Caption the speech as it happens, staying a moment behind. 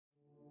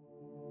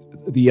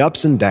the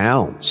ups and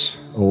downs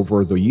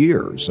over the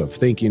years of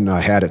thinking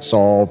I had it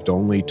solved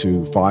only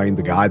to find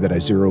the guy that I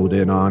zeroed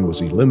in on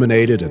was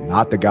eliminated and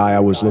not the guy I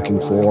was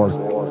looking for.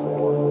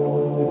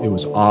 It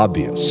was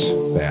obvious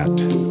that,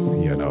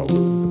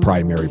 the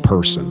primary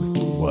person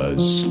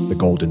was the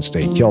Golden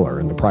State Killer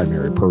and the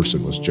primary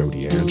person was Joe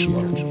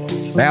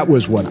DeAngelo. That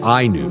was what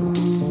I knew,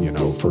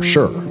 for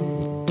sure.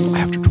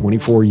 After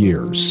 24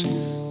 years,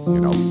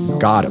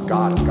 got him.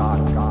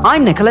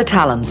 I'm Nicola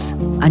Tallant,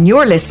 and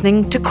you're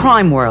listening to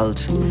Crime World,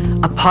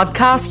 a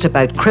podcast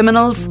about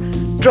criminals,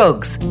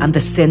 drugs, and the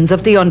sins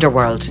of the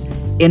underworld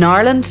in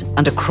Ireland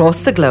and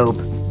across the globe.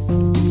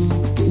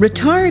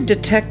 Retired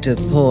detective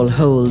Paul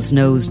Holes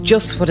knows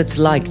just what it's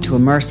like to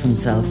immerse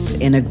himself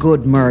in a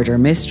good murder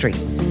mystery.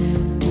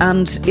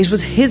 And it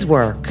was his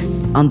work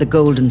on the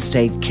Golden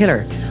State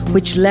Killer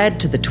which led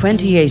to the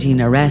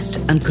 2018 arrest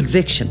and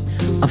conviction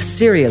of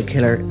serial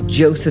killer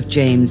Joseph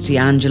James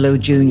DeAngelo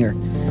Jr.,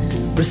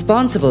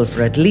 responsible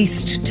for at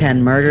least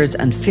 10 murders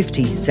and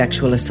 50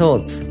 sexual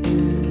assaults.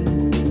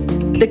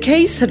 The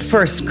case had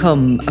first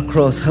come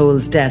across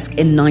Holes' desk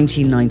in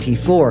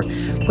 1994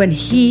 when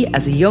he,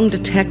 as a young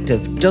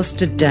detective,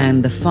 dusted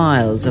down the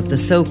files of the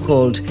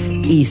so-called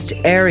East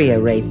Area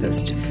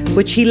Rapist,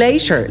 which he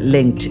later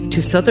linked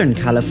to Southern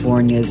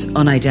California's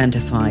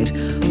unidentified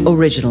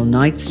original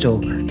Night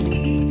Stalker.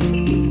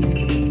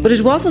 But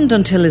it wasn't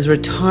until his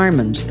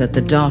retirement that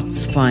the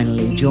dots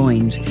finally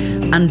joined,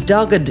 and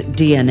dogged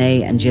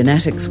DNA and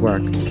genetics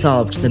work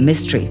solved the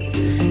mystery,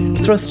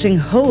 thrusting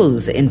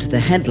Holes into the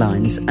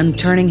headlines and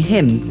turning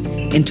him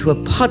into a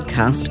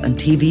podcast and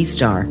TV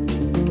star.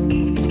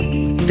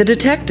 The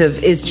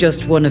detective is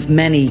just one of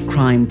many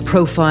crime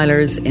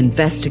profilers,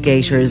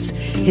 investigators,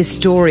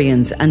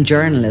 historians and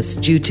journalists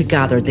due to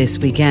gather this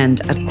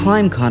weekend at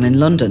CrimeCon in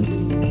London,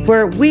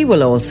 where we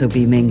will also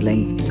be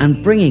mingling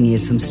and bringing you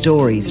some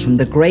stories from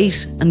the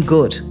great and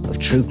good of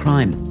true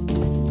crime.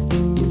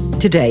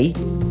 Today,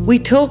 we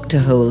talk to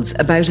Holes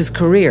about his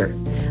career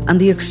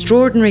and the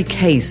extraordinary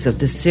case of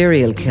the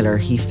serial killer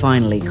he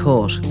finally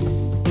caught.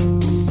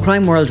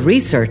 Crime World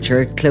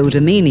researcher Claude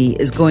Amini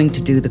is going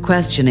to do the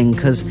questioning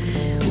because,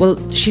 well,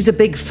 she's a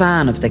big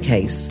fan of the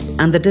case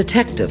and the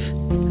detective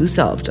who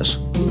solved it.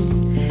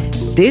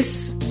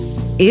 This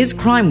is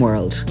Crime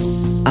World,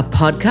 a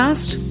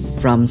podcast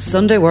from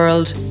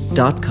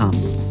SundayWorld.com.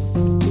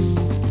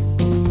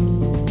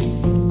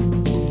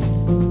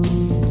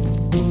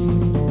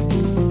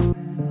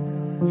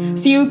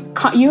 So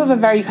you have a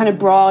very kind of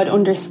broad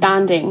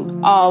understanding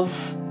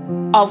of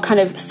kind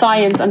of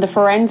science and the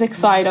forensic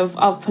side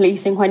of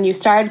policing when you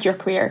started your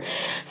career.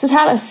 So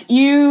tell us,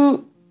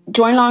 you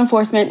join law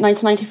enforcement in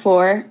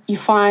 1994, you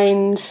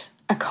find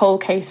a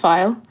cold case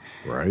file.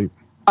 Right.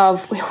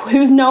 Of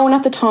who's known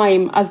at the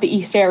time as the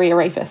East Area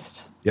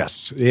Rapist.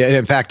 Yes.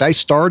 In fact, I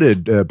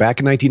started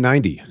back in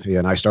 1990,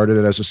 and I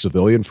started as a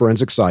civilian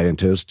forensic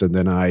scientist, and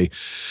then I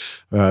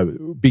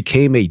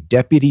became a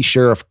deputy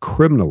sheriff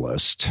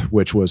criminalist,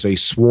 which was a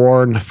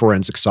sworn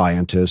forensic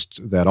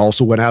scientist that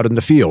also went out in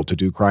the field to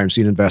do crime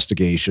scene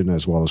investigation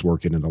as well as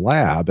working in the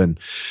lab. And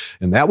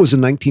that was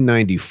in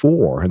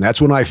 1994. And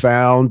that's when I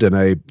found in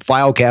a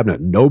file cabinet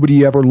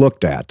nobody ever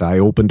looked at. I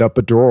opened up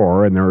a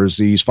drawer and there was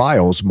these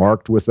files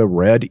marked with a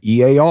red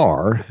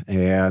EAR.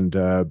 And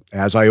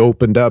as I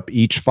opened up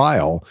each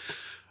file,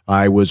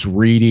 I was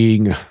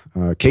reading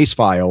case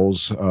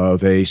files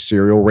of a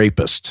serial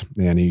rapist.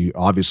 And he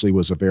obviously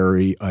was a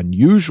very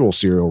unusual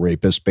serial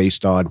rapist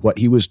based on what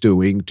he was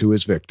doing to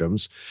his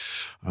victims.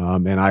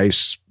 And I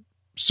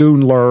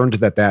soon learned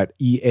that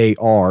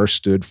EAR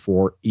stood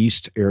for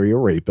East Area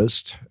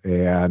Rapist.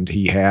 And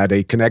he had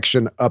a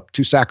connection up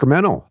to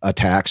Sacramento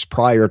attacks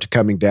prior to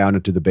coming down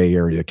into the Bay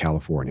Area,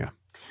 California.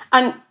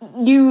 And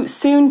you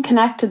soon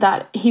connected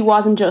that he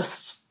wasn't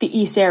just the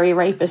East Area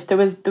Rapist. There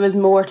was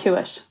more to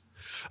it.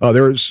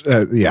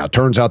 It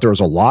turns out there was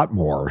a lot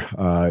more.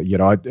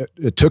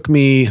 It took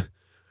me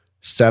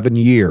 7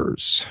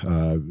 years,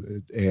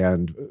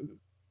 and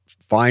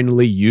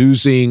finally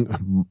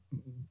using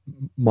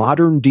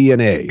modern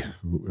DNA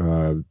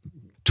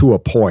to a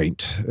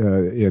point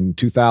in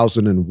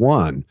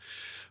 2001,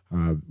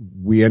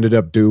 we ended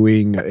up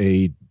doing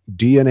a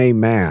DNA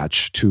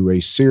match to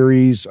a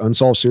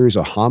unsolved series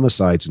of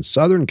homicides in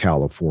Southern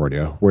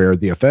California, where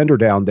the offender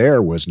down there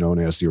was known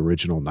as the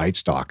original Night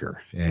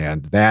Stalker.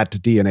 And that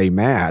DNA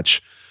match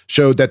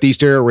showed that the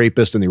East Area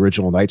Rapist and the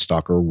original Night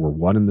Stalker were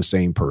one and the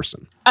same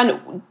person.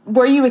 And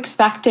were you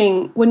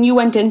expecting, when you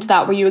went into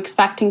that, were you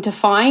expecting to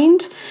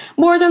find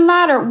more than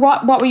that? Or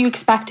what were you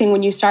expecting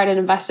when you started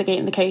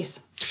investigating the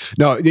case?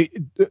 No,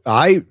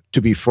 I,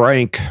 to be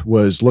frank,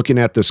 was looking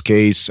at this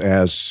case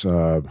as,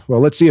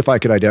 let's see if I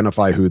could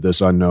identify who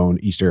this unknown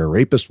East Area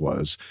Rapist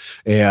was.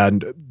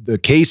 And the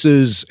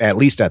cases, at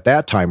least at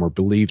that time, were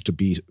believed to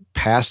be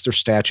past their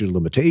statute of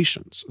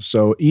limitations.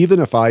 So even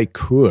if I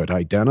could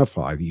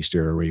identify the East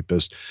Area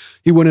Rapist,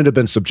 he wouldn't have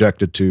been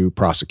subjected to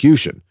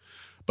prosecution.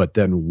 But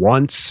then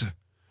once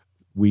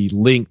we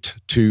linked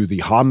to the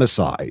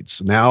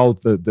homicides, now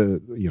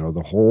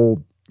the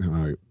whole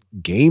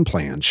game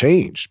plan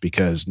changed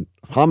because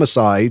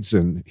homicides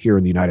here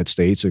in the United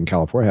States and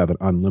California have an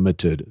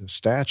unlimited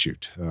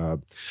statute.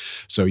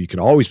 So you can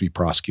always be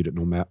prosecuted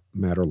no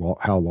matter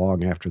how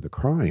long after the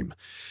crime.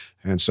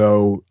 And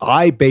so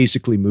I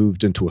basically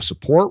moved into a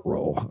support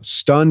role,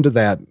 stunned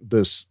that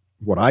this,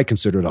 what I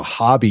considered a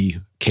hobby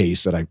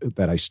case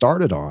that I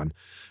started on,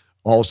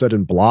 all of a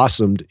sudden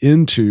blossomed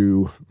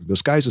into,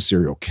 this guy's a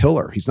serial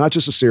killer. He's not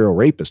just a serial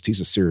rapist, he's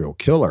a serial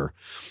killer.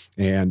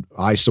 And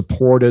I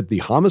supported the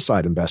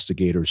homicide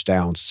investigators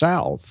down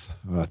south,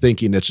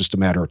 thinking it's just a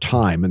matter of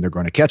time and they're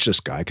going to catch this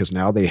guy because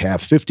now they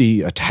have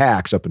 50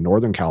 attacks up in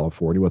Northern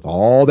California with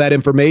all that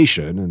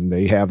information and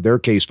they have their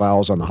case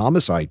files on the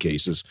homicide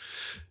cases.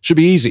 Should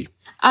be easy.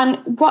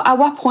 And at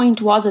what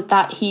point was it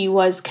that he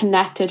was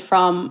connected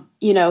from,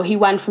 he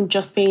went from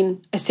just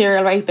being a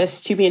serial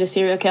rapist to being a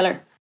serial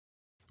killer?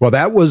 Well,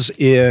 that was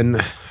in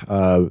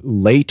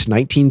late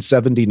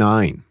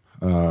 1979.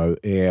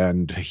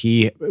 And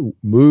he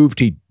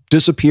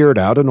disappeared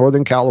out of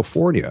Northern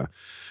California.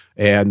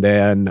 And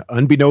then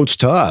unbeknownst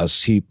to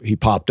us, he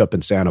popped up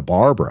in Santa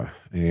Barbara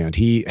and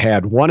he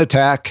had one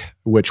attack,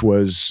 which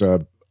was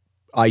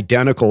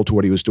identical to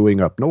what he was doing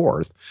up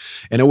north.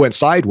 And it went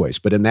sideways.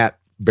 But in that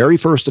very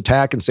first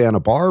attack in Santa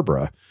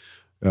Barbara,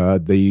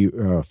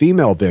 the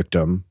female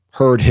victim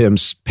heard him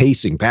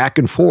pacing back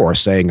and forth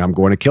saying, I'm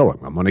going to kill him.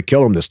 I'm going to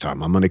kill him this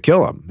time. I'm going to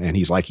kill him. And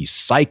he's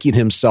psyching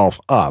himself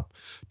up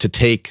to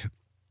take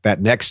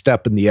that next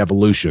step in the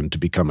evolution to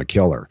become a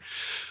killer.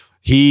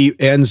 He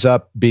ends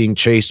up being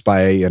chased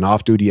by an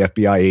off-duty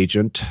FBI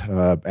agent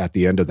at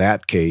the end of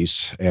that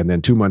case. And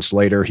then 2 months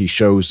later, he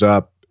shows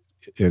up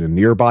in a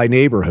nearby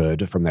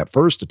neighborhood from that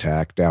first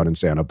attack down in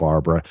Santa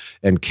Barbara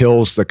and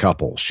kills the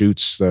couple,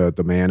 shoots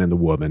the man and the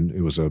woman.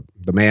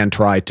 The man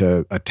tried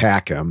to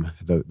attack him.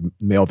 The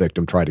male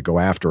victim tried to go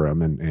after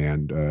him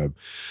and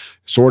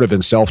sort of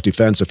in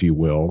self-defense, if you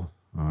will.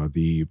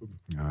 The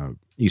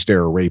East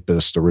Area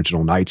Rapist,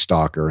 original Night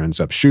Stalker, ends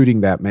up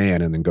shooting that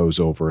man and then goes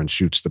over and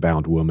shoots the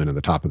bound woman in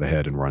the top of the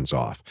head and runs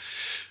off.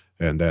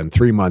 And then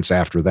 3 months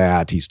after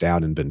that, he's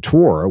down in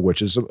Ventura,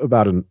 which is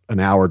about an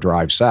hour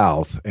drive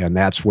south. And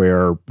that's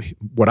where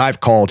what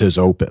I've called his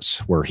opus,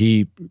 where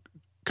he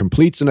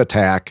completes an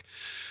attack,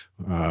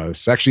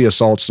 sexually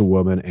assaults the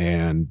woman,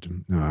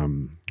 and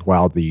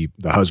while the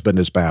husband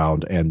is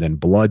bound, and then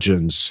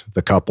bludgeons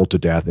the couple to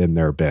death in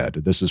their bed.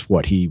 This is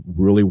what he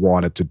really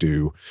wanted to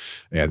do.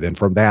 And then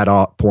from that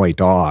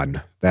point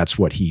on, that's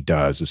what he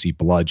does, is he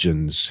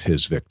bludgeons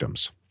his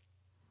victims.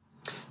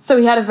 So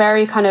he had a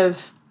very kind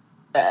of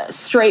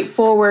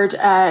straightforward,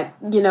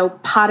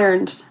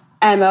 patterned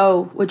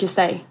MO, would you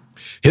say?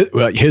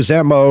 His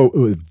MO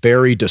was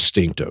very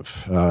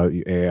distinctive.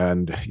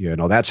 And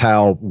that's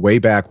how way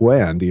back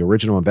when the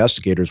original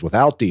investigators,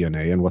 without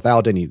DNA and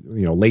without any,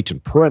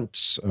 latent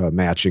prints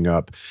matching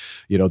up,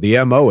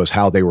 the MO is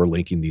how they were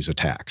linking these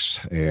attacks.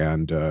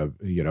 And,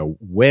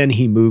 when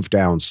he moved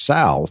down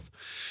south,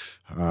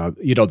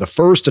 the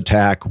first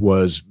attack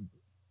was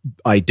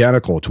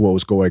identical to what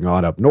was going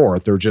on up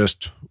north. There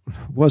just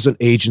wasn't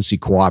agency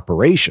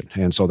cooperation.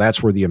 And so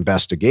that's where the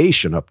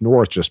investigation up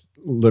north just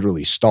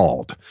literally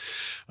stalled.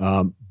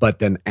 But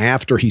then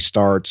after he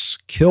starts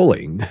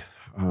killing,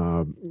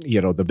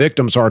 the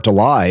victims aren't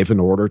alive in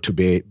order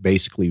to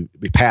basically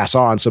pass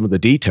on some of the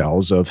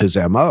details of his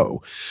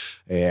MO.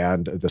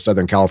 And the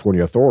Southern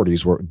California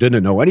authorities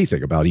didn't know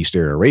anything about East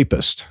Area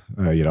Rapist.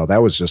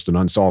 That was just an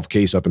unsolved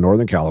case up in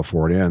Northern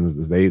California,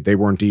 and they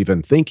weren't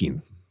even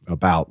thinking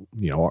about,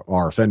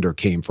 our offender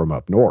came from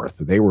up north.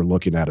 They were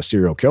looking at a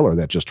serial killer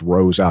that just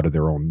rose out of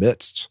their own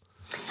midst.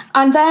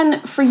 And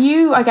then for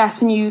you, I guess,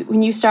 when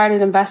you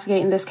started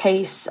investigating this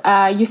case,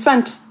 you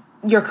spent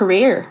your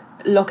career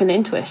looking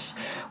into it.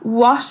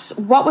 What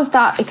was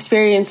that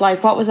experience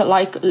like? What was it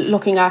like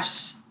looking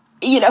at,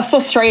 a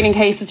frustrating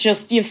case? It's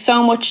just, you have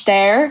so much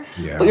there,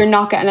 but you're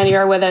not getting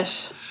anywhere with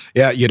it.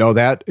 Yeah,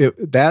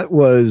 that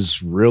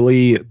was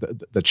really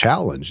the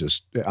challenge.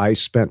 I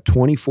spent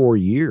 24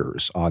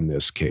 years on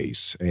this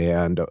case,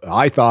 and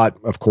I thought,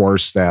 of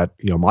course, that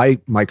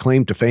my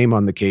claim to fame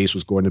on the case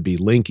was going to be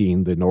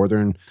linking the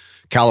Northern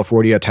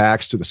California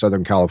attacks to the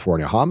Southern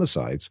California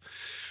homicides.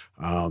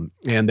 And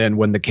then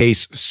when the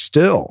case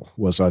still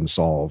was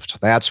unsolved,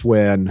 that's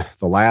when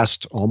the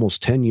last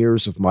almost 10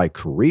 years of my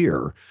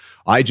career,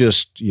 I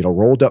just,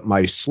 rolled up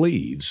my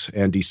sleeves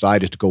and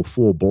decided to go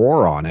full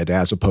bore on it,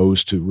 as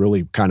opposed to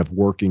really kind of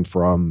working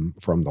from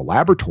the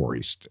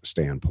laboratory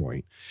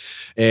standpoint.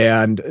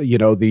 And,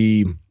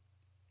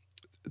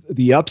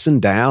 the ups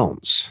and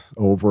downs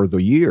over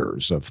the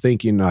years of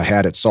thinking I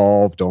had it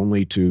solved,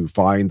 only to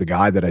find the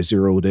guy that I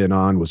zeroed in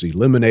on was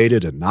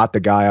eliminated and not the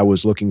guy I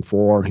was looking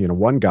for.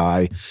 One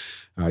guy,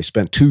 I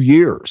spent 2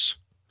 years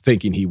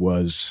thinking he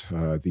was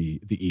the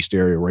East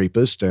Area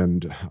Rapist,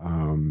 and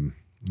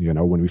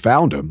when we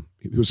found him,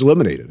 he was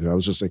eliminated. And I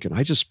was just thinking,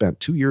 I just spent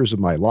 2 years of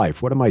my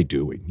life. What am I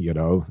doing?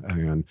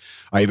 And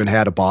I even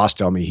had a boss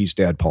tell me, he's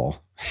dead,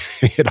 Paul.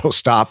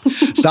 stop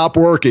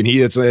working.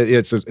 It's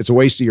a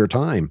waste of your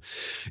time.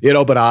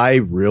 But I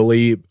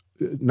really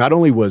not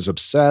only was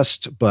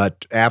obsessed,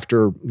 but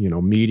after,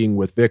 meeting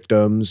with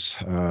victims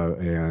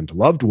and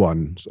loved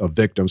ones of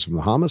victims from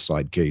the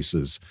homicide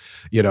cases,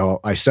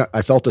 I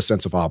felt a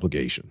sense of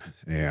obligation,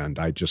 and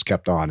I just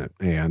kept on it.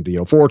 And,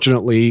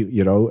 fortunately,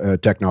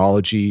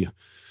 technology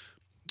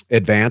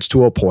advanced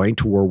to a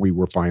point where we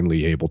were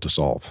finally able to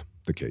solve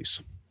the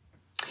case.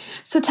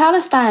 So tell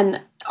us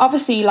then,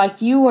 obviously, when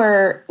you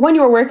were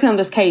working on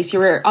this case, you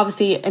were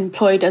obviously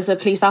employed as a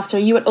police officer.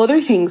 You had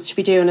other things to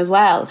be doing as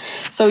well.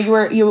 So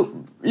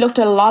you looked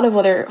at a lot of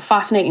other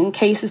fascinating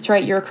cases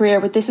throughout your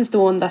career, but this is the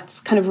one that's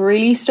kind of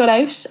really stood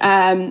out.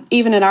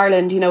 Even in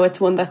Ireland,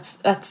 it's one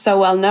that's so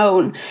well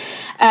known.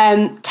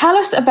 Tell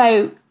us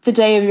about the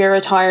day of your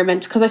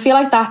retirement, because I feel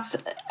like that's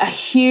a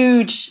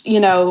huge,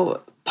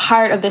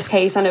 part of this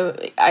case,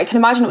 and I can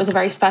imagine it was a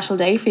very special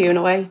day for you in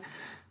a way.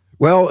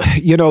 Well,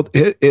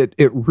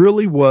 it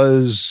really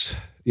was,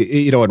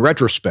 in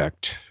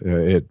retrospect,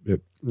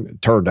 it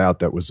turned out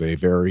that was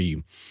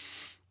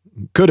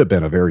could have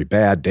been a very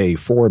bad day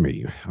for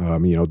me.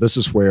 This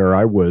is where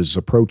I was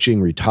approaching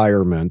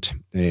retirement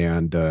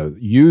and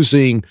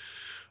using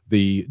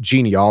the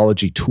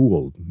genealogy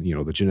tool,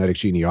 the genetic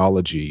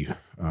genealogy.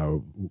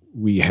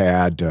 We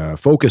had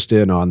focused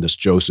in on this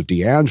Joseph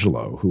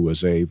DeAngelo, who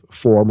was a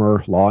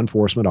former law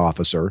enforcement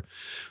officer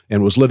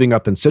and was living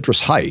up in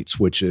Citrus Heights,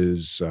 which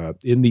is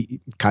in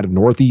the kind of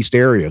northeast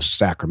area of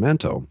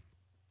Sacramento.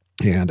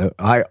 And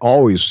I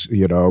always,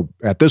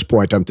 at this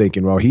point, I'm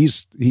thinking, well,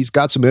 he's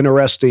got some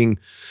interesting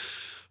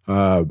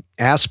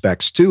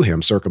aspects to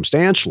him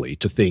circumstantially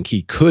to think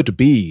he could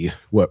be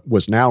what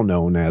was now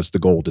known as the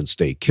Golden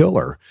State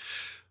Killer.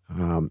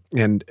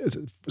 And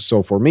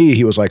so for me,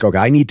 he was like, okay,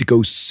 I need to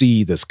go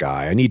see this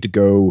guy. I need to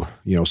go,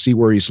 see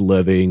where he's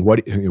living.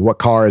 What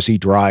car is he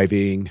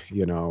driving?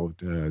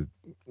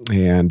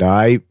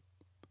 And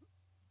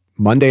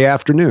Monday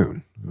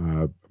afternoon,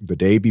 the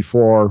day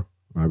before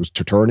I was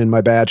to turn in my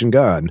badge and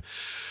gun,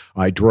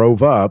 I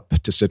drove up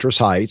to Citrus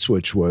Heights,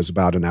 which was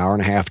about an hour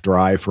and a half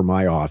drive from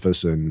my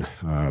office in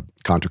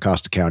Contra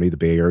Costa County, the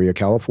Bay Area,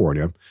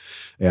 California.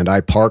 And I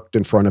parked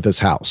in front of his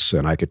house,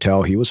 and I could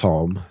tell he was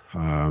home.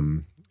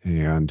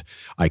 And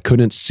I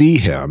couldn't see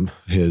him.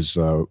 His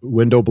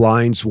window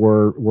blinds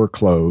were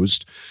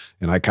closed,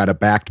 and I kind of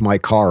backed my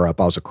car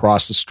up. I was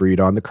across the street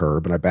on the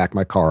curb, and I backed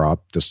my car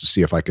up just to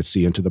see if I could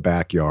see into the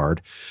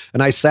backyard.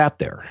 And I sat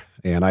there,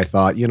 and I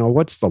thought,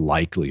 what's the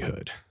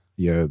likelihood?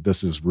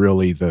 This is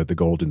really the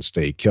Golden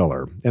State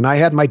Killer. And I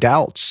had my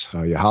doubts.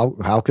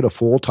 How could a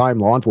full-time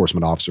law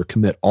enforcement officer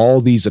commit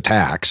all these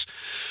attacks,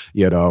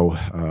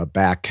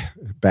 back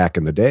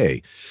in the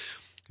day?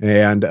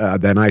 And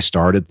then I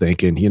started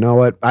thinking,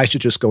 what? I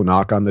should just go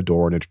knock on the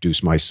door and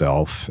introduce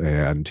myself.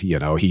 And,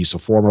 he's a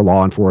former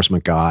law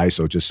enforcement guy.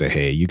 So just say,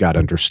 hey, you got to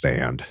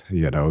understand,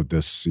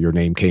 your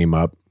name came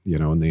up,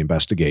 in the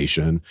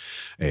investigation,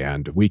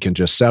 and we can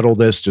just settle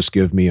this. Just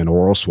give me an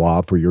oral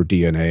swab for your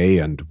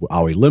DNA and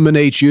I'll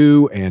eliminate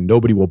you and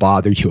nobody will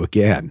bother you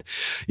again.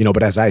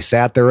 But as I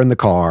sat there in the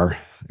car,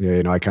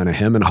 I kind of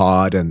hem and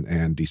hawed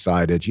and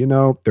decided,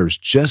 there's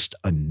just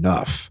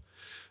enough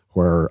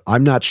where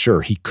I'm not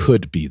sure he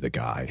could be the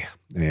guy.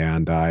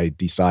 And I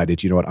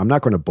decided, I'm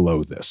not going to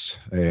blow this.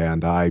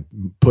 And I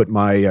put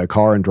my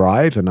car in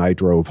drive and I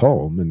drove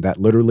home. And that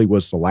literally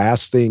was the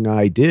last thing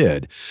I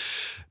did.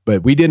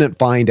 But we didn't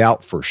find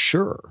out for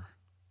sure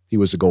he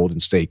was a Golden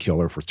State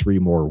Killer for 3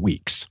 more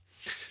weeks.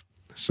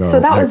 So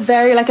that was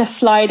very like a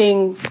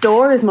sliding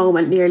doors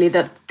moment nearly,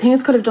 that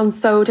things could have done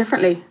so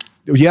differently.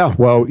 Yeah,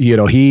 well,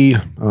 he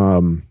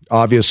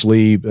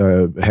obviously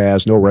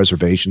has no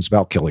reservations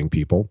about killing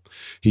people.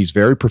 He's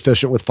very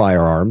proficient with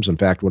firearms. In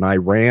fact, when I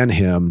ran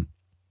him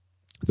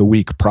the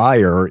week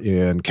prior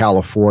in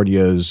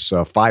California's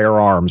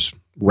firearms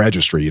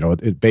registry,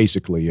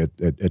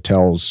 it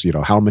tells,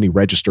 how many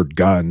registered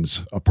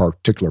guns a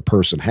particular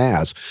person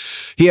has.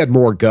 He had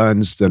more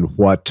guns than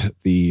what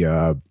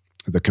the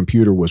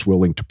computer was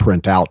willing to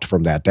print out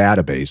from that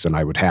database, and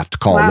I would have to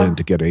call in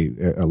to get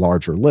a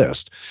larger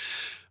list.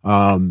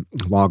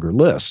 Longer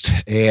list.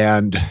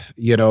 And,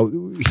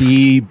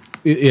 he,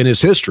 in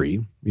his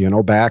history,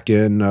 back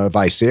in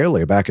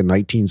Visalia, back in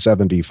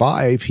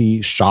 1975,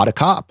 he shot a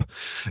cop,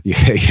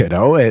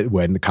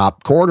 when the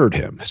cop cornered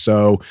him.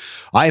 So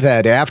I've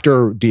had,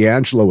 after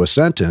DeAngelo was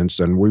sentenced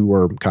and we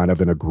were kind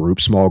of in a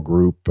small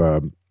group,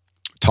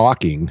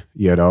 talking,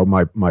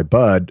 my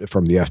bud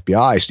from the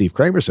FBI, Steve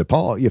Kramer, said,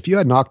 Paul, if you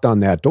had knocked on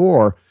that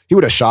door, he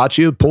would have shot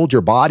you, pulled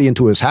your body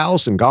into his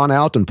house and gone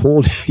out and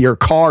pulled your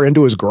car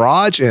into his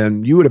garage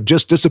and you would have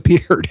just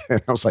disappeared. And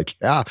I was like,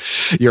 yeah,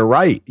 you're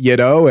right.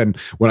 And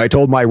when I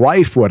told my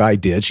wife what I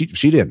did, she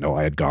didn't know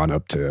I had gone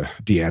up to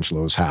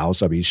DeAngelo's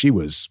house. I mean, she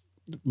was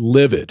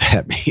livid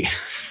at me.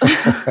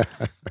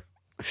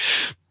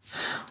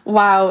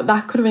 Wow,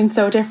 that could have been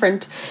so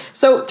different.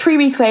 So 3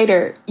 weeks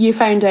later, you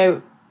found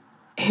out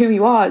who he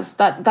was,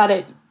 that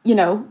it,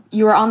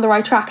 you were on the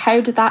right track.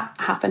 How did that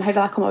happen? How did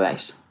that come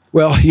about?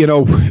 Well,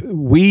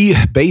 we,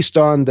 based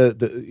on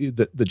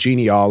the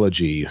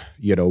genealogy,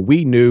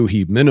 we knew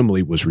he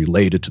minimally was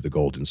related to the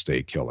Golden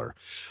State Killer.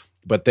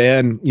 But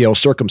then,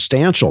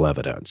 circumstantial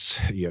evidence,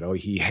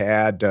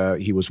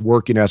 he was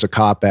working as a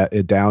cop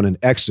down in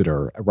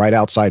Exeter, right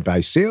outside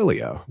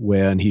Visalia,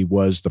 when he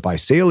was the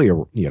Visalia,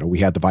 we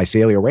had the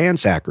Visalia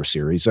Ransacker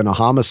series and a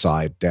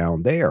homicide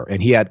down there.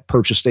 And he had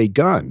purchased a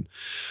gun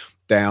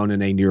down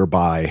in a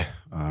nearby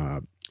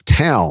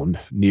town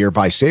near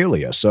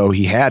Visalia. So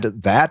he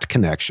had that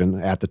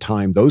connection at the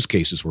time those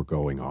cases were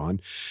going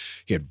on.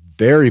 He had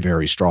very,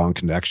 very strong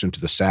connection to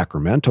the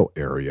Sacramento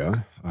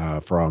area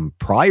from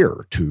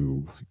prior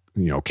to,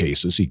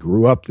 cases. He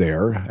grew up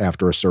there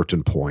after a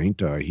certain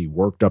point. He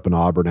worked up in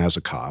Auburn as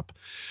a cop.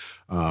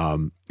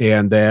 And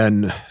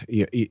then,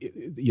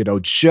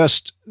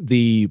 just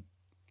the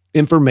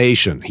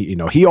information.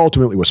 He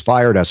ultimately was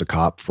fired as a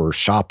cop for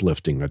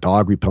shoplifting a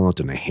dog repellent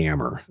and a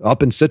hammer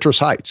up in Citrus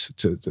Heights.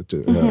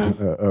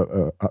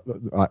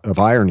 Of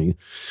irony,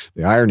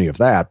 the irony of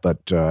that.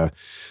 But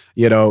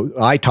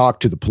I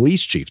talked to the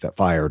police chief that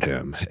fired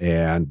him,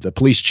 and the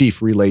police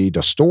chief relayed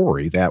a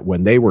story that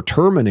when they were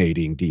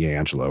terminating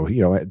D'Angelo,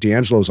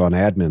 D'Angelo's on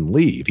admin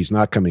leave. He's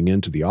not coming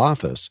into the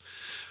office.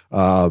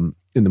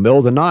 In the middle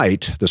of the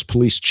night, this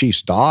police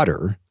chief's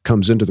daughter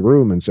comes into the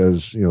room and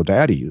says,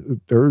 Daddy,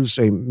 there's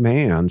a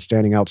man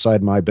standing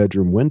outside my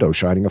bedroom window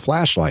shining a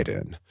flashlight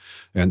in.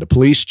 And the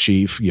police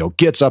chief,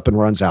 gets up and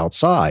runs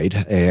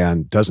outside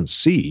and doesn't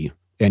see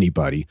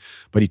anybody.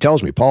 But he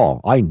tells me,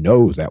 Paul, I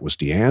know that was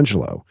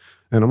D'Angelo.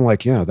 And I'm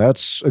like, yeah,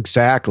 that's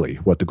exactly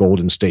what the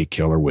Golden State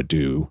Killer would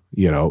do,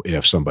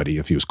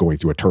 if he was going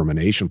through a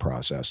termination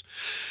process.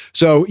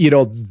 So,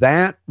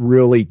 that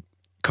really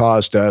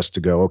caused us to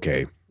go,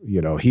 okay,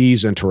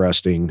 he's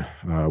interesting.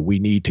 We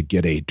need to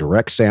get a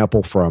direct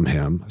sample from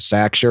him.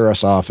 Sac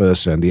Sheriff's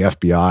Office and the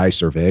FBI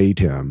surveyed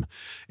him.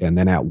 And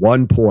then at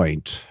one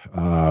point,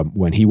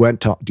 when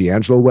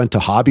D'Angelo went to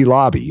Hobby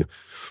Lobby,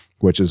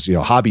 which is,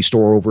 hobby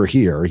store over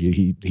here,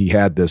 he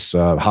had this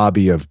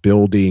hobby of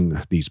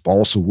building these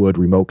balsa wood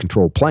remote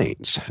control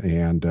planes.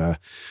 And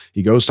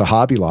he goes to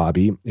Hobby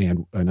Lobby,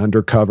 and an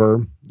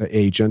undercover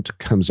agent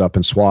comes up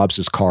and swabs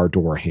his car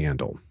door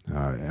handle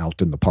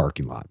out in the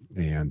parking lot.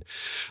 And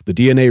the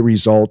DNA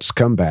results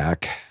come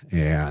back,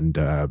 and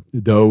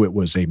though it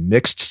was a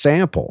mixed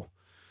sample,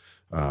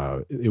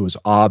 it was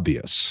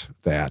obvious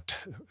that,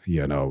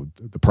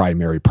 the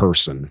primary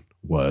person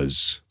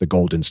was the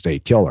Golden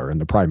State Killer,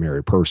 and the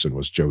primary person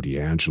was Joe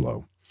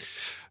D'Angelo.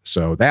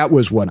 So that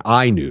was when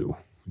I knew,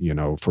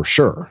 for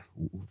sure,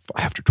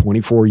 after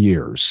 24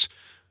 years,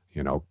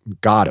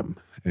 got him.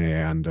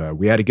 And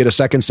we had to get a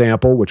second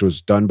sample, which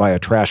was done by a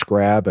trash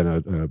grab and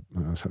a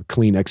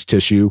Kleenex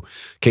tissue,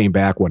 came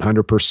back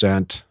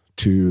 100%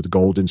 to the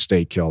Golden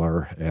State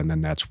Killer. And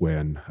then that's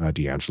when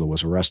D'Angelo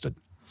was arrested.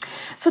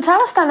 So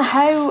tell us then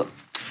how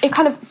it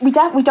kind of, we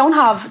don't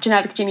have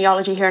genetic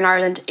genealogy here in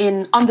Ireland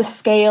on the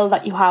scale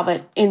that you have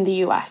it in the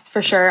US,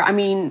 for sure. I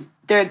mean,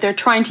 they're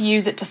trying to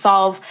use it to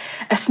solve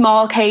a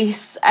small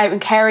case out in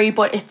Kerry,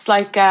 but it's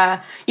like, they're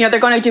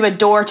going to do a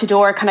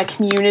door-to-door kind of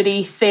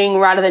community thing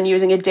rather than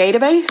using a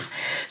database.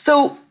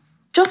 So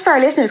just for our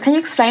listeners, can you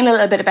explain a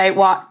little bit about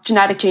what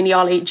genetic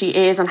genealogy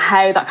is and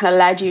how that kind of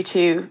led you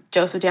to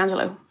Joseph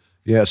D'Angelo?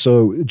 Yeah,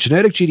 so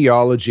genetic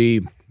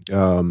genealogy,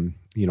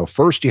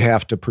 first you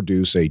have to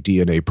produce a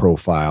DNA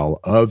profile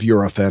of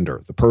your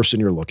offender, the person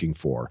you're looking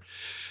for.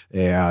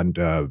 And,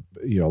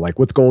 like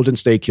with Golden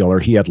State Killer,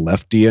 he had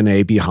left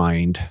DNA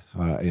behind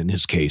in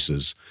his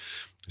cases.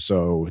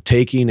 So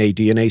taking a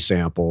DNA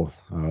sample,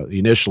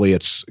 initially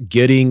it's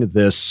getting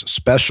this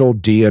special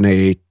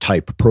DNA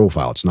type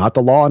profile. It's not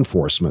the law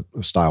enforcement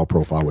style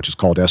profile, which is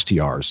called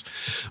STRs,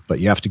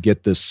 but you have to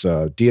get this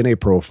DNA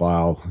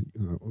profile,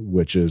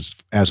 which is,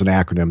 as an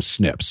acronym,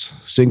 SNPs,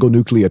 single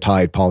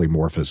nucleotide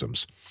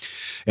polymorphisms.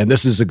 And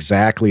this is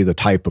exactly the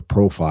type of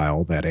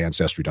profile that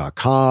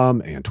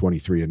Ancestry.com and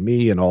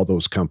 23andMe and all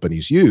those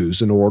companies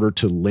use in order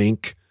to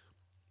link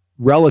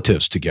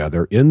relatives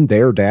together in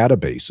their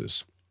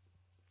databases.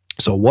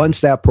 So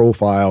once that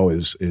profile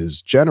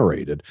is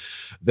generated,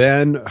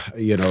 then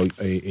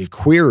a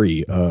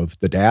query of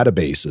the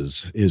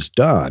databases is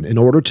done in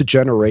order to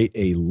generate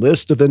a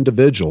list of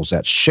individuals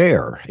that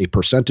share a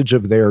percentage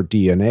of their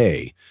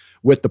DNA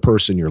with the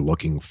person you're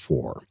looking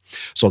for.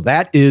 So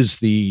that is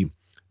the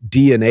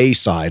DNA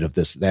side of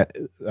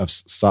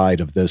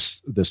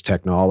this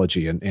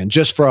technology. And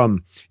just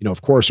from,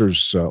 of course,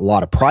 there's a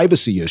lot of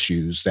privacy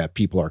issues that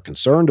people are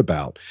concerned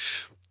about.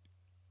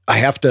 I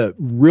have to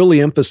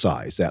really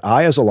emphasize that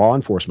I, as a law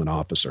enforcement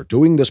officer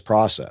doing this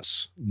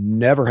process,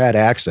 never had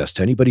access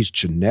to anybody's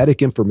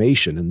genetic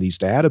information in these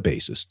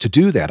databases. To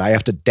do that, I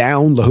have to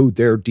download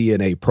their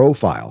DNA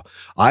profile.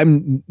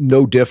 I'm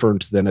no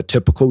different than a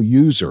typical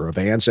user of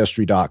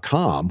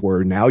Ancestry.com,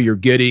 where now you're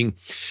getting,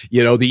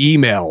 the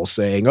email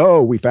saying,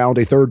 oh, we found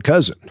a third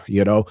cousin.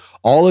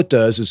 All it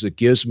does is it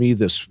gives me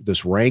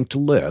this ranked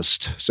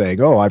list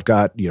saying, oh, I've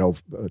got,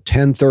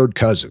 10 third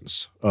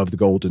cousins of the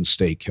Golden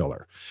State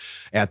Killer.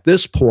 At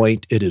this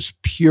point, it is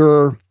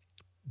pure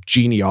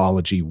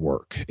genealogy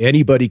work.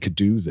 Anybody could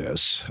do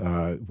this,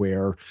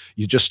 where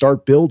you just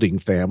start building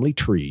family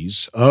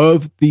trees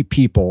of the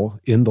people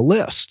in the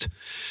list.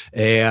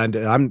 And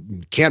I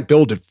can't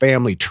build a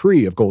family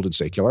tree of Golden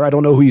State Killer. I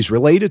don't know who he's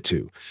related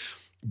to.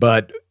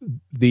 But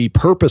the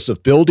purpose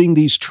of building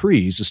these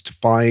trees is to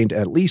find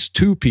at least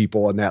two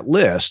people on that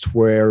list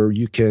where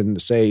you can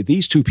say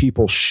these two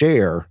people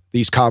share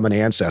these common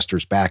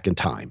ancestors back in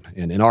time.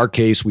 And in our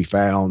case, we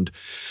found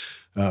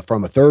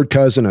from a third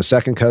cousin, a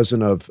second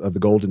cousin of the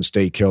Golden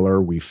State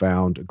Killer, we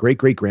found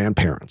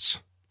great-great-grandparents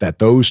that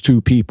those two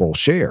people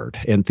shared.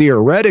 And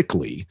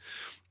theoretically,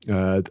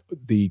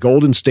 the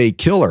Golden State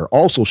Killer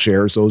also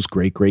shares those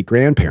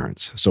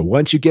great-great-grandparents. So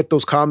once you get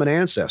those common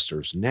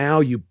ancestors, now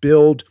you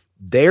build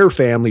their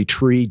family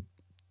tree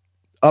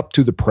up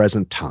to the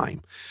present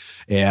time.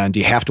 And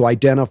you have to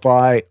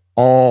identify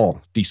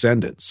all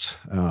descendants.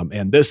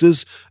 And this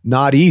is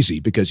not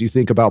easy because you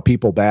think about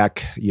people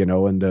back, in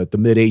the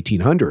mid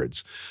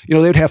 1800s,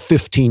 they'd have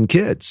 15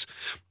 kids,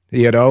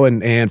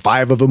 and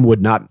 5 of them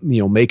would not,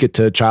 make it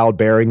to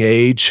childbearing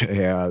age.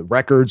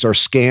 Records are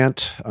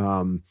scant.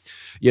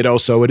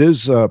 So it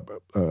is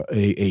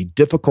a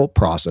difficult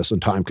process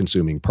and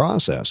time-consuming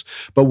process.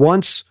 But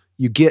once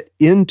you get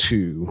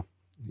into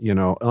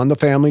on the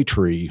family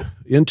tree,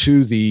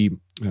 into the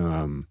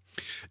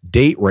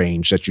date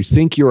range that you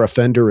think your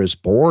offender is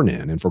born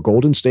in. And for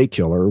Golden State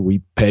Killer,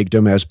 we pegged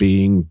him as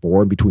being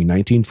born between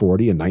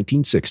 1940 and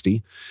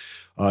 1960.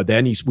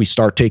 Then we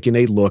start taking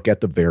a look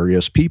at the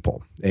various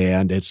people.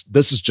 And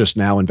this is just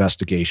now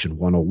investigation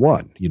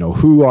 101.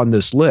 Who on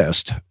this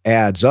list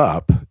adds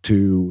up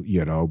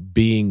to,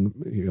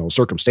 being,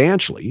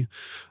 circumstantially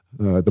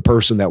the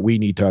person that we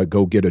need to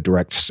go get a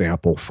direct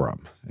sample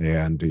from.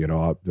 And,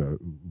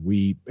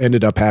 we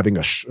ended up having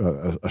a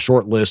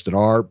short list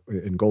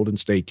in Golden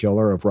State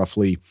Killer of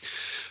roughly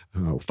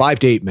 5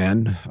 to 8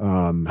 men.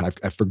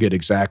 I forget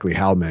exactly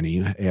how many.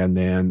 And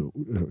then,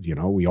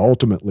 we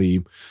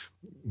ultimately,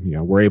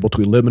 were able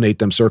to eliminate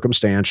them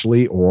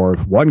circumstantially. Or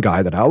one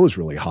guy that I was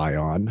really high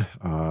on,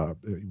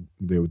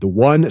 the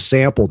one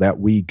sample that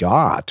we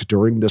got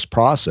during this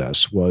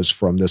process was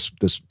from this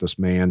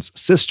man's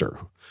sister,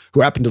 who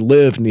happened to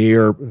live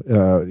near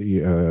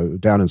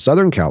down in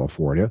Southern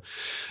California.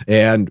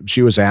 And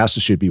she was asked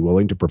if she'd be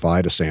willing to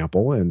provide a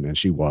sample, and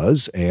she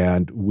was.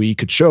 And we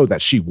could show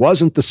that she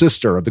wasn't the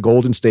sister of the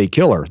Golden State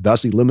Killer,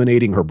 thus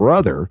eliminating her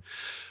brother,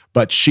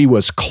 but she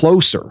was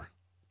closer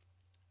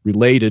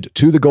related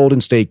to the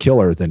Golden State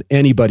Killer than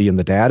anybody in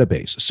the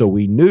database. So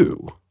we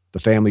knew the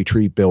family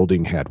tree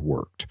building had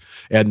worked.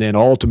 And then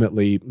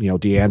ultimately,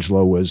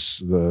 D'Angelo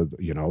was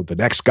the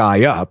next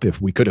guy up. If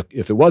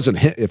it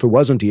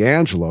wasn't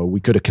D'Angelo, we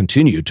could have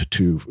continued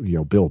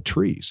to build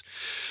trees.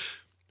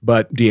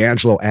 But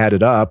D'Angelo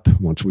added up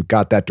once we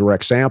got that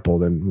direct sample.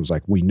 Then it was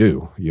like we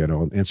knew,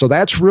 and so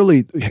that's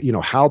really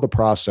how the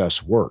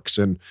process works.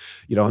 And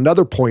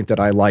another point that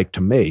I like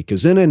to make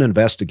is in an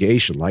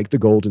investigation like the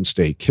Golden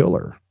State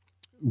Killer,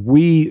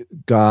 we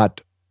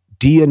got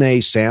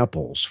DNA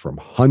samples from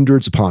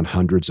hundreds upon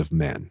hundreds of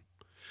men.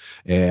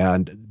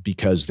 And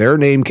because their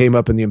name came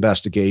up in the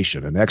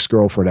investigation, an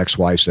ex-girlfriend,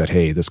 ex-wife said,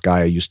 hey, this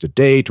guy I used to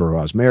date or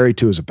I was married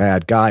to is a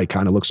bad guy.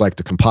 Kind of looks like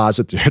the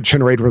composite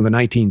generated from the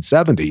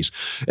 1970s.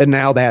 And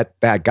now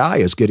that guy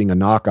is getting a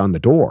knock on the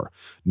door.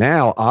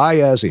 Now I,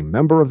 as a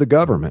member of the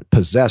government,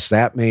 possess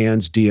that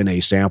man's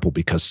DNA sample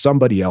because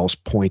somebody else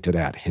pointed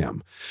at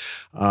him.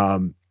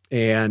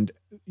 And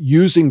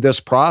using this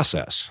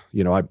process,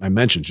 I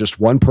mentioned just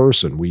one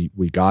person,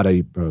 we got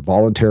a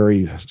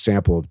voluntary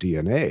sample of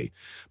DNA,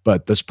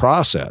 but this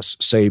process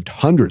saved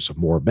hundreds of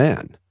more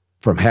men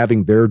from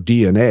having their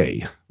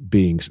DNA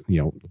being,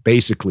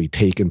 basically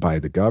taken by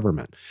the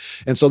government.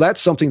 And so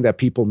that's something that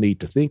people need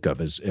to think of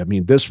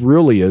this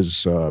really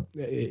is,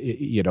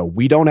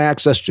 we don't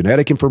access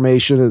genetic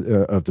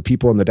information of the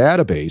people in the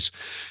database,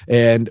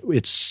 and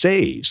it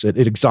saves,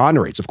 it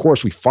exonerates. Of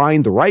course, we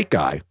find the right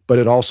guy, but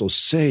it also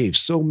saves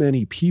so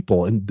many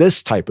people in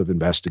this type of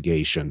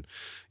investigation,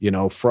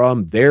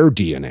 from their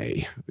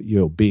DNA,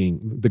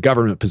 being the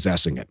government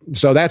possessing it.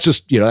 So that's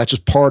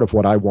just part of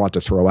what I want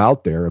to throw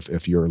out there.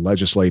 If your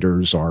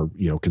legislators are,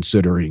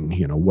 considering,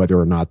 whether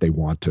or not they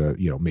want to,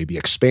 maybe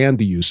expand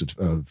the use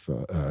of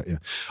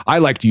I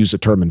like to use the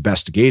term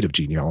investigative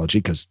genealogy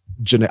because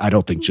I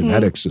don't think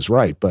genetics is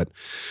right, but,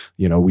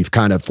 we've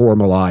kind of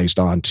formalized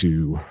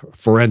onto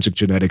forensic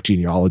genetic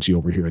genealogy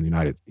over here in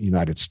the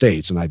United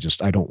States. And I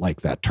don't like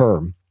that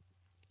term.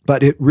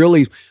 But it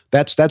really,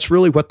 that's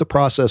really what the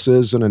process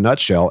is in a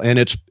nutshell. And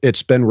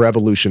it's been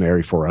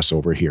revolutionary for us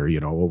over here,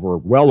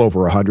 well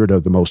over 100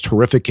 of the most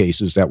horrific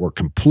cases that were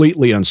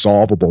completely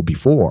unsolvable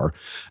before.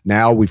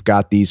 Now we've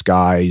got these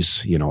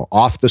guys,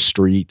 off the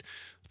street,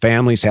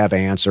 families have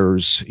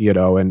answers,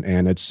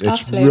 and it's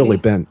Absolutely. Really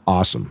been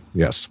awesome.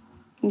 Yes.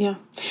 Yeah.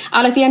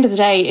 And at the end of the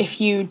day, if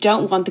you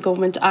don't want the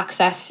government to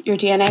access your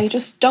DNA,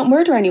 just don't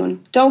murder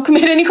anyone. Don't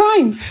commit any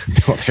crimes.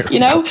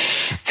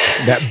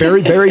 That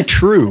very, very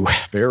true.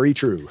 Very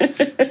true.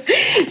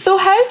 So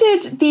how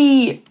did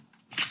the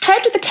How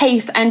did the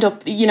case end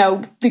up,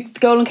 the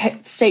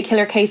Golden State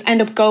Killer case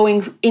end up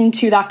going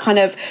into that kind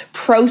of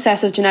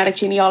process of genetic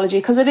genealogy?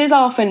 Because it is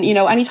often,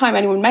 anytime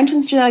anyone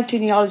mentions genetic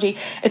genealogy,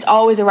 it's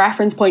always a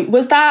reference point.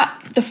 Was that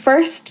the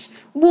first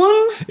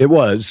one? It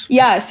was.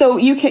 Yeah. So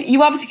you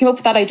obviously came up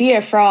with that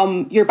idea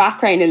from your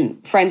background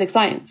in forensic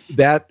science.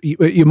 That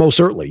you most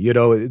certainly,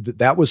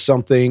 that was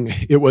something.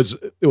 It was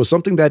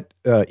something that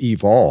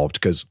evolved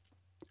because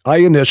I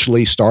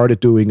initially started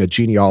doing a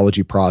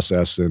genealogy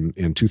process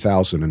in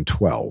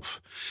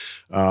 2012.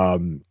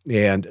 And,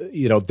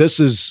 this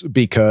is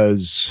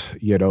because,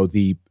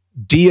 the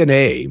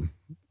DNA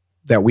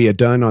that we had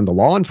done on the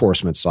law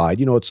enforcement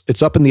side,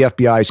 it's up in the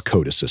FBI's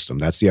CODIS system.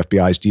 That's the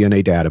FBI's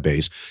DNA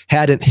database.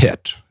 Hadn't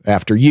hit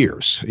after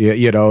years.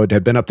 It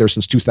had been up there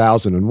since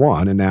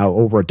 2001. And now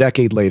over a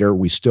decade later,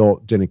 we still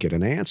didn't get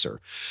an answer.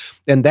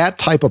 And that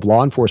type of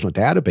law enforcement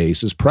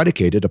database is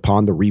predicated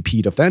upon the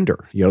repeat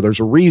offender. There's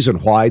a reason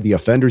why the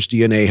offender's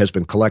DNA has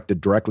been collected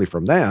directly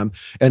from them.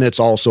 And it's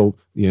also,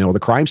 the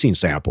crime scene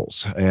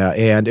samples.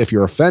 And if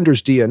your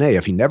offender's DNA,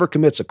 if he never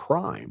commits a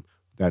crime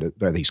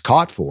that he's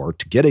caught for,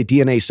 to get a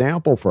DNA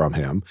sample from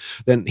him,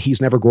 then he's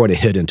never going to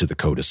hit into the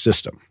CODIS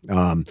system.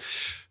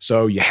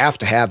 So you have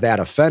to have that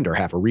offender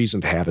have a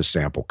reason to have his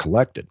sample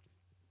collected.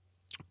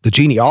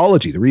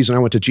 The reason I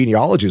went to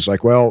genealogy is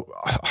like, well,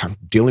 I'm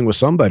dealing with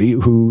somebody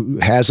who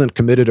hasn't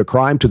committed a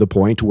crime to the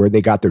point where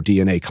they got their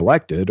DNA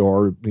collected,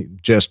 or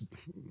just,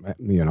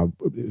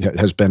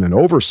 has been an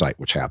oversight,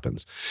 which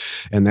happens.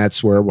 And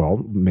that's where,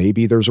 well,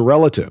 maybe there's a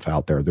relative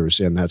out there.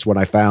 And that's when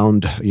I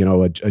found,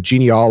 a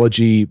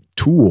genealogy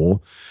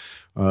tool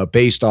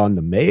based on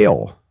the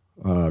male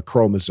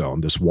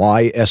chromosome, this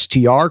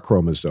YSTR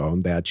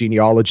chromosome that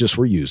genealogists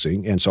were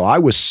using. And so I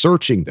was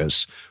searching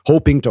this,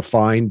 hoping to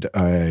find,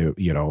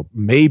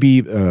 maybe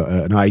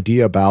an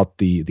idea about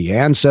the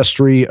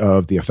ancestry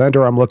of the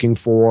offender I'm looking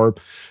for,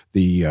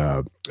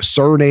 the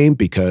surname,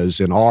 because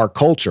in our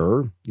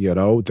culture,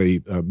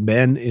 the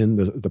men in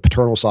the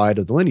paternal side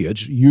of the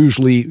lineage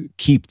usually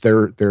keep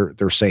their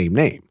same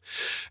name.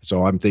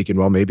 So I'm thinking,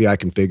 well, maybe I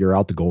can figure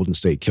out the Golden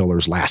State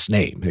Killer's last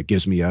name. It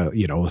gives me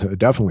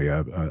definitely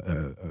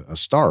a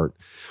start.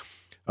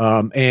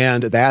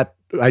 And that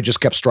I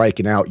just kept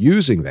striking out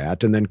using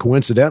that. And then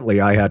coincidentally,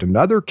 I had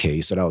another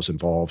case that I was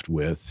involved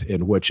with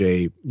in which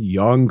a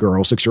young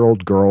girl,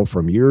 6-year-old girl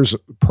from years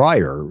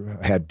prior,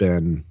 had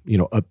been,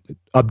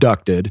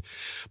 abducted,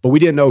 but we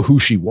didn't know who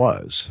she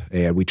was.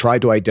 And we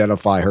tried to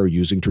identify her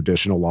using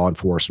traditional law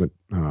enforcement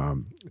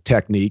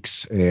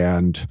techniques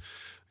and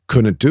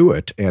couldn't do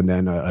it. And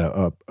then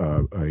a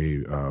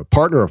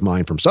partner of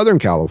mine from Southern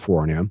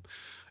California,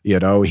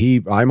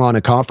 I'm on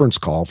a conference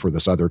call for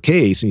this other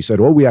case, and he said,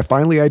 well, we have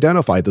finally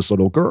identified this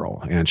little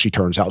girl. And she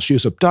turns out she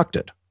was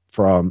abducted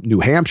from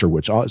New Hampshire,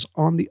 which is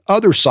on the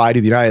other side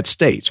of the United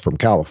States from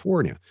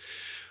California.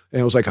 And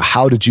it was like,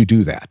 how did you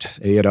do that?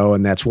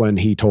 And that's when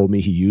he told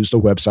me he used a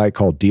website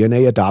called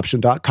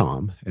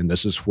DNAadoption.com. And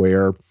this is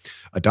where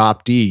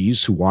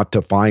adoptees who want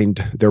to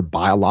find their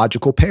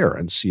biological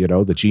parents,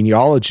 the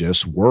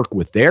genealogists work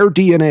with their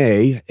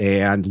DNA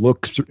and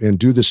look and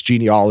do this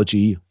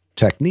genealogy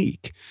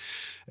technique.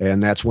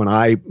 And that's when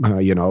I,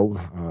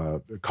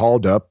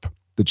 called up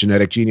the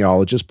genetic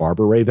genealogist,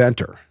 Barbara Ray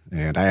Venter.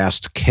 And I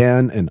asked,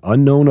 can an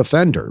unknown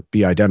offender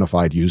be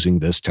identified using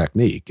this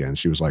technique? And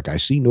she was like, I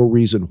see no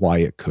reason why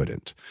it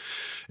couldn't.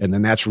 And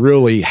then that's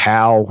really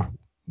how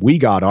we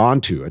got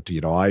onto it.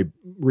 I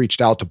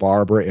reached out to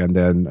Barbara, and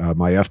then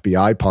my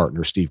FBI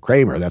partner, Steve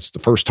Kramer, that's the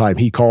first time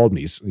he called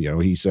me.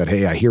 He said,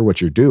 hey, I hear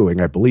what you're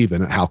doing. I believe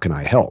in it. How can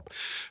I help?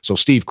 So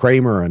Steve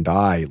Kramer and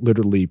I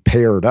literally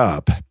paired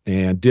up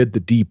and did the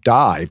deep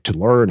dive to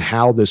learn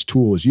how this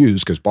tool is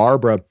used, because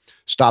Barbara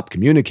stopped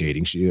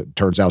communicating. It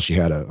turns out she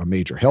had a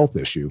major health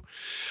issue.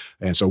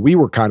 And so we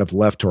were kind of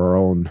left to our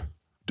own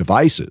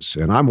devices.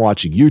 And I'm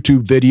watching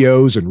YouTube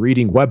videos and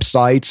reading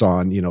websites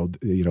on,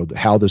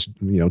 how this,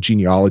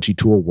 genealogy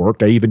tool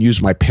worked. I even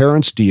used my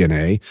parents'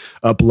 DNA,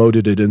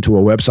 uploaded it into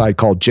a website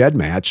called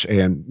GEDmatch,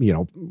 and,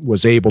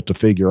 was able to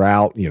figure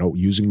out,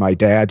 using my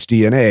dad's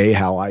DNA,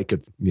 how I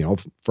could,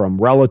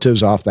 from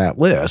relatives off that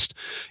list,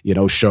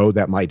 show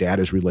that my dad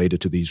is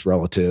related to these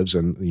relatives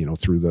and,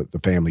 through the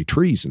family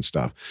trees and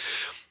stuff.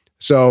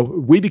 So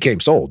we became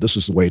sold. This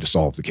was the way to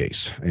solve the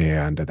case.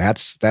 And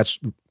that's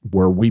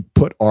where we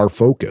put our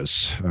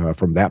focus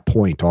from that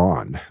point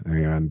on.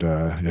 And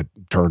it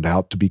turned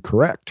out to be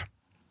correct.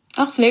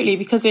 Absolutely,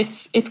 because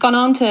it's gone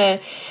on to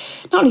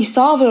not only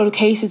solve a lot of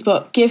cases,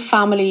 but give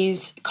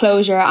families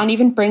closure and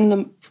even bring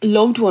them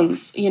loved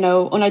ones,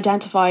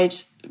 unidentified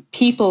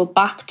people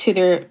back to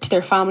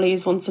their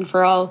families once and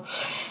for all.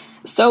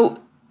 So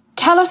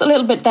tell us a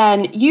little bit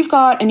then. You've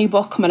got a new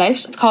book coming out.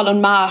 It's called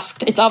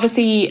Unmasked. It's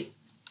obviously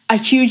a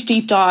huge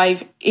deep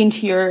dive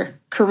into your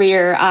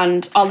career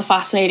and all the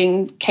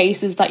fascinating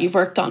cases that you've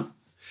worked on.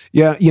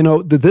 Yeah,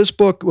 this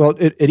book, well,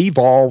 it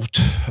evolved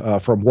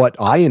from what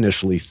I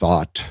initially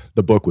thought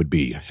the book would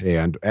be.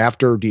 And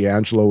after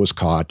DeAngelo was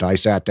caught, I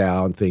sat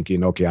down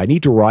thinking, okay, I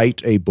need to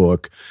write a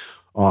book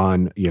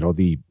on,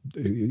 the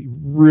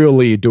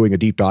really doing a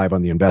deep dive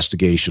on the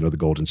investigation of the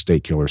Golden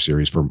State Killer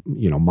series from,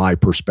 my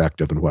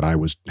perspective and what I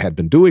had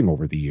been doing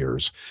over the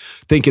years,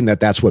 thinking that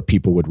that's what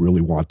people would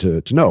really want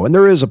to know. And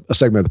there is a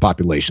segment of the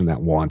population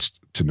that wants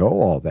to know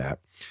all that.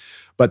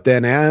 But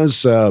then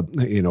as,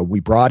 we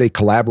brought a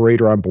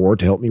collaborator on board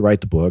to help me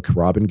write the book,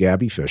 Robin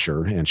Gabby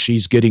Fisher, and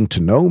she's getting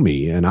to know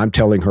me, and I'm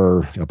telling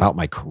her about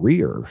my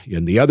career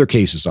in the other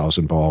cases I was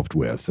involved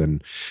with.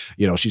 And,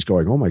 she's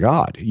going, oh my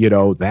God,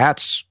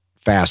 that's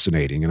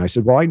fascinating. And I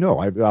said, well, I know.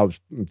 I was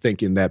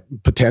thinking that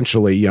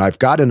potentially, I've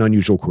got an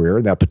unusual career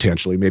and that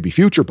potentially maybe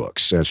future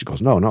books. And she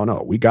goes, no,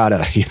 we got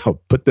to,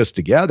 put this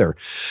together.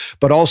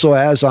 But also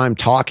as I'm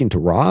talking to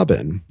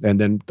Robin and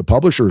then the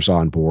publisher's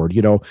on board,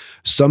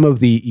 some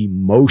of the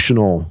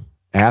emotional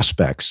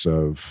aspects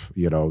of,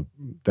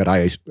 that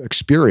I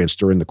experienced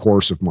during the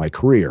course of my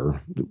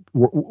career, it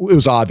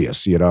was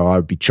obvious,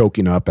 I'd be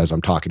choking up as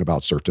I'm talking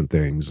about certain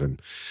things.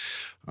 And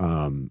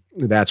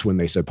that's when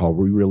they said, Paul,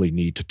 we really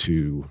need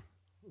to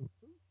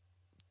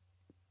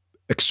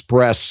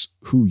express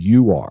who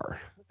you are,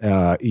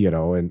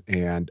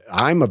 and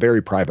I'm a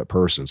very private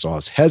person, so I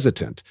was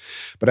hesitant.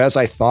 But as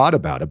I thought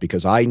about it,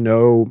 because I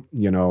know,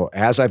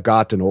 as I've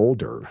gotten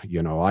older,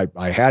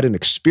 I had an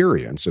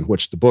experience in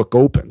which the book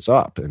opens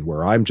up and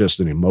where I'm just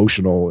an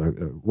emotional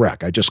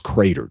wreck. I just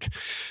cratered.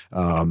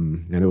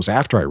 And it was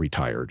after I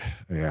retired,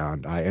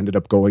 and I ended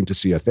up going to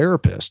see a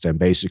therapist, and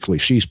basically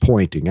she's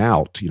pointing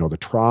out, the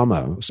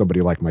trauma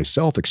somebody like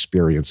myself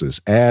experiences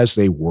as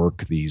they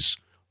work these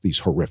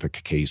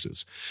horrific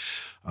cases.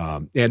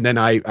 And then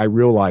I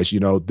realized,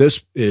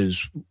 this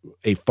is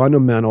a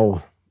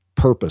fundamental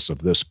purpose of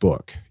this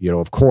book.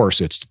 Of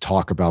course, it's to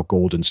talk about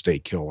Golden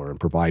State Killer and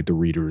provide the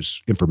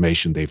readers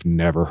information they've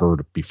never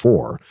heard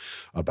before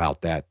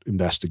about that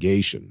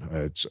investigation.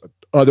 It's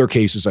other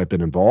cases I've been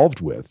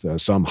involved with,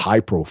 some high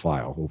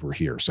profile over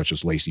here, such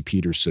as Lacey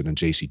Peterson and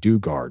J.C.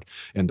 Dugard,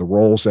 and the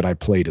roles that I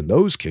played in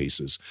those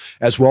cases,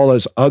 as well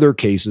as other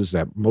cases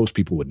that most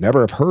people would never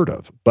have heard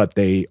of, but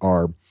they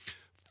are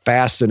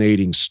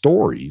fascinating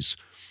stories.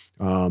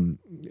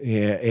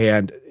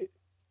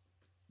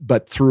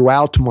 But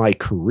throughout my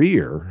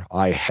career,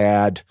 I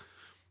had,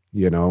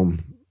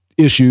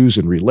 issues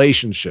and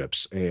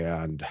relationships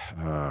and,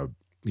 some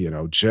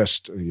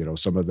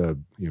of the,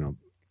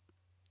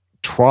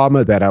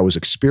 trauma that I was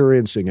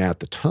experiencing at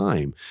the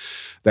time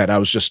that I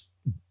was just,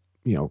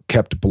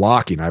 kept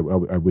blocking. I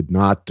would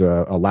not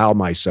allow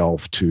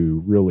myself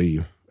to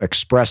really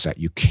express that.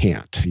 You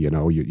can't,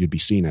 you'd be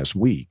seen as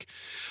weak.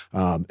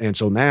 And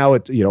so now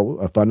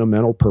a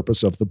fundamental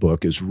purpose of the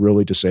book is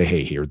really to say,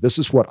 hey, here, this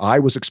is what I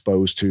was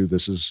exposed to.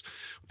 This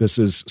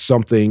is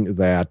something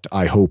that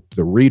I hope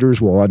the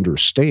readers will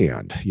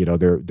understand.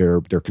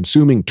 They're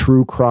consuming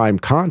true crime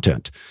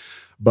content,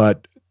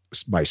 but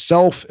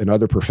myself and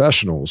other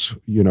professionals,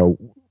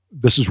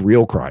 this is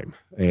real crime,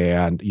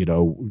 and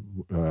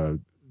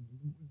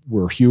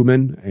we're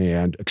human,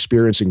 and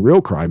experiencing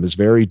real crime is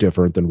very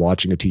different than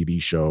watching a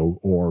TV show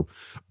or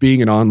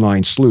being an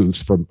online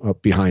sleuth from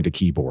behind a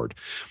keyboard,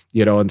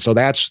 and so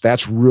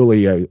that's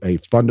really a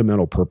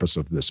fundamental purpose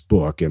of this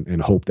book,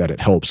 and hope that it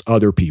helps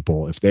other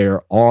people if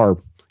there are,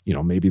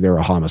 maybe they're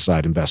a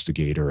homicide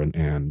investigator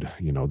and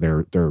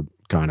they're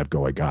kind of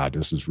going, God,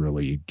 this is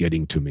really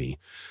getting to me,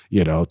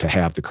 to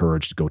have the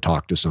courage to go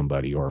talk to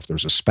somebody, or if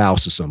there's a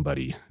spouse of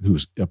somebody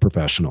who's a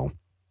professional,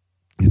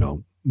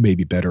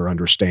 maybe better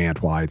understand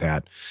why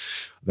that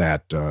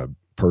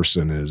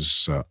person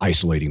is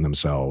isolating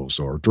themselves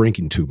or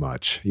drinking too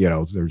much.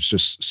 There's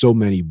just so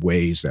many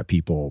ways that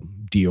people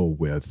deal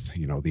with,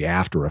 the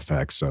after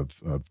effects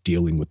of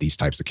dealing with these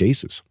types of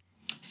cases.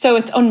 So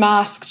it's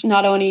unmasked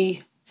not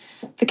only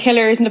the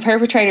killers and the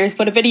perpetrators,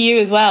 but a bit of you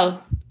as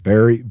well.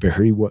 Very,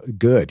 very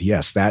good.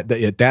 Yes,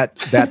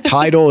 that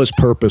title is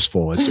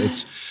purposeful.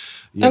 It's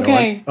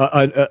okay.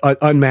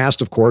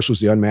 Unmasked, of course, was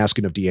the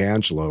unmasking of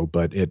D'Angelo,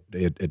 but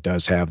it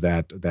does have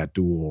that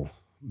dual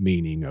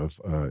meaning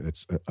of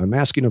it's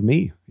unmasking of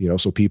me.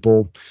 So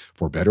people,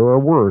 for better or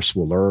worse,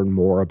 will learn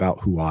more about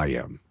who I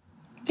am.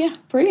 Yeah,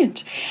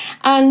 brilliant.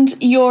 And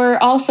you're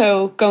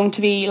also going to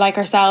be, like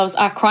ourselves,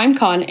 at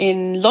CrimeCon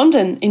in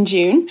London in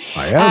June.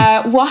 I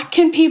am. What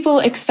can people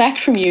expect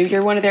from you?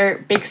 You're one of their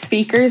big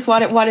speakers.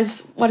 What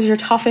is your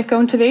topic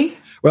going to be?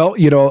 Well,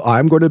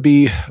 I'm going to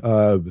be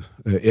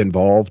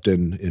involved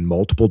in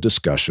multiple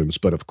discussions,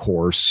 but of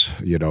course,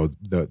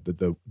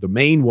 the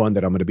main one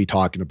that I'm going to be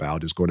talking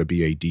about is going to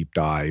be a deep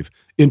dive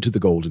into the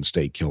Golden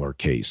State Killer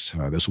case.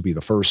 This will be the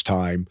first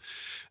time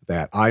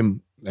that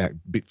I'm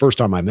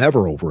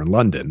ever over in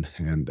London,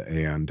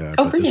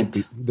 but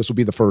this will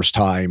be the first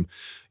time,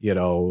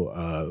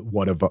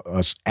 one of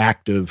us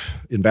active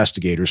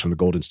investigators from the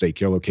Golden State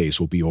Killer case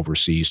will be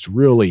overseas to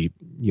really,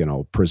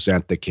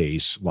 present the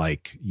case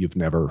like you've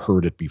never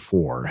heard it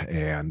before,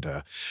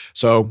 and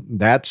so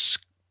that's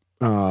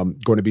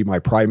going to be my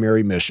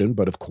primary mission.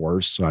 But of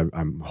course,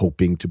 I'm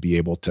hoping to be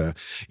able to,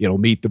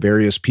 meet the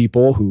various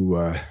people who,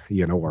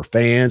 are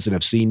fans and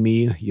have seen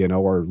me,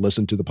 or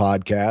listened to the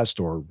podcast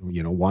or,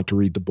 want to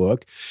read the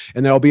book.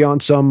 And then I'll be on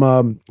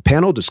some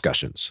panel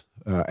discussions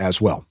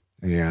as well.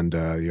 And,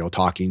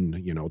 talking,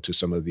 to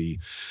some of the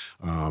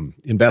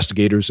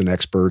investigators and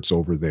experts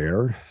over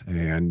there,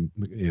 and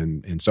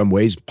in some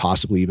ways,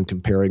 possibly even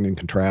comparing and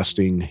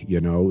contrasting,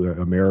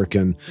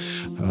 American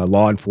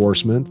law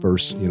enforcement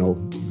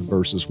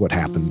versus what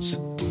happens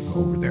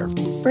over there.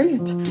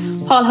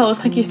 Brilliant. Paul Hose,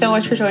 thank you so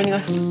much for joining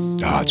us.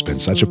 It's been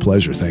such a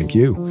pleasure. Thank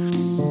you.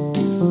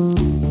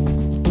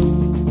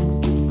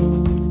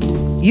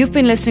 You've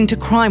been listening to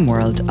Crime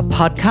World, a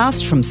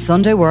podcast from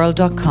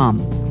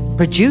SundayWorld.com,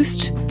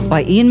 produced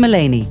by Ian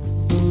Mullaney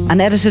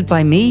and edited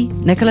by me,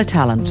 Nicola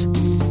Tallant.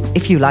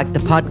 If you like the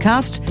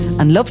podcast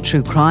and love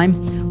true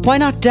crime, why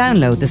not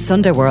download the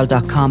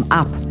SundayWorld.com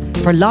app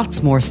for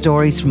lots more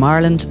stories from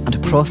Ireland and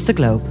across the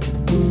globe.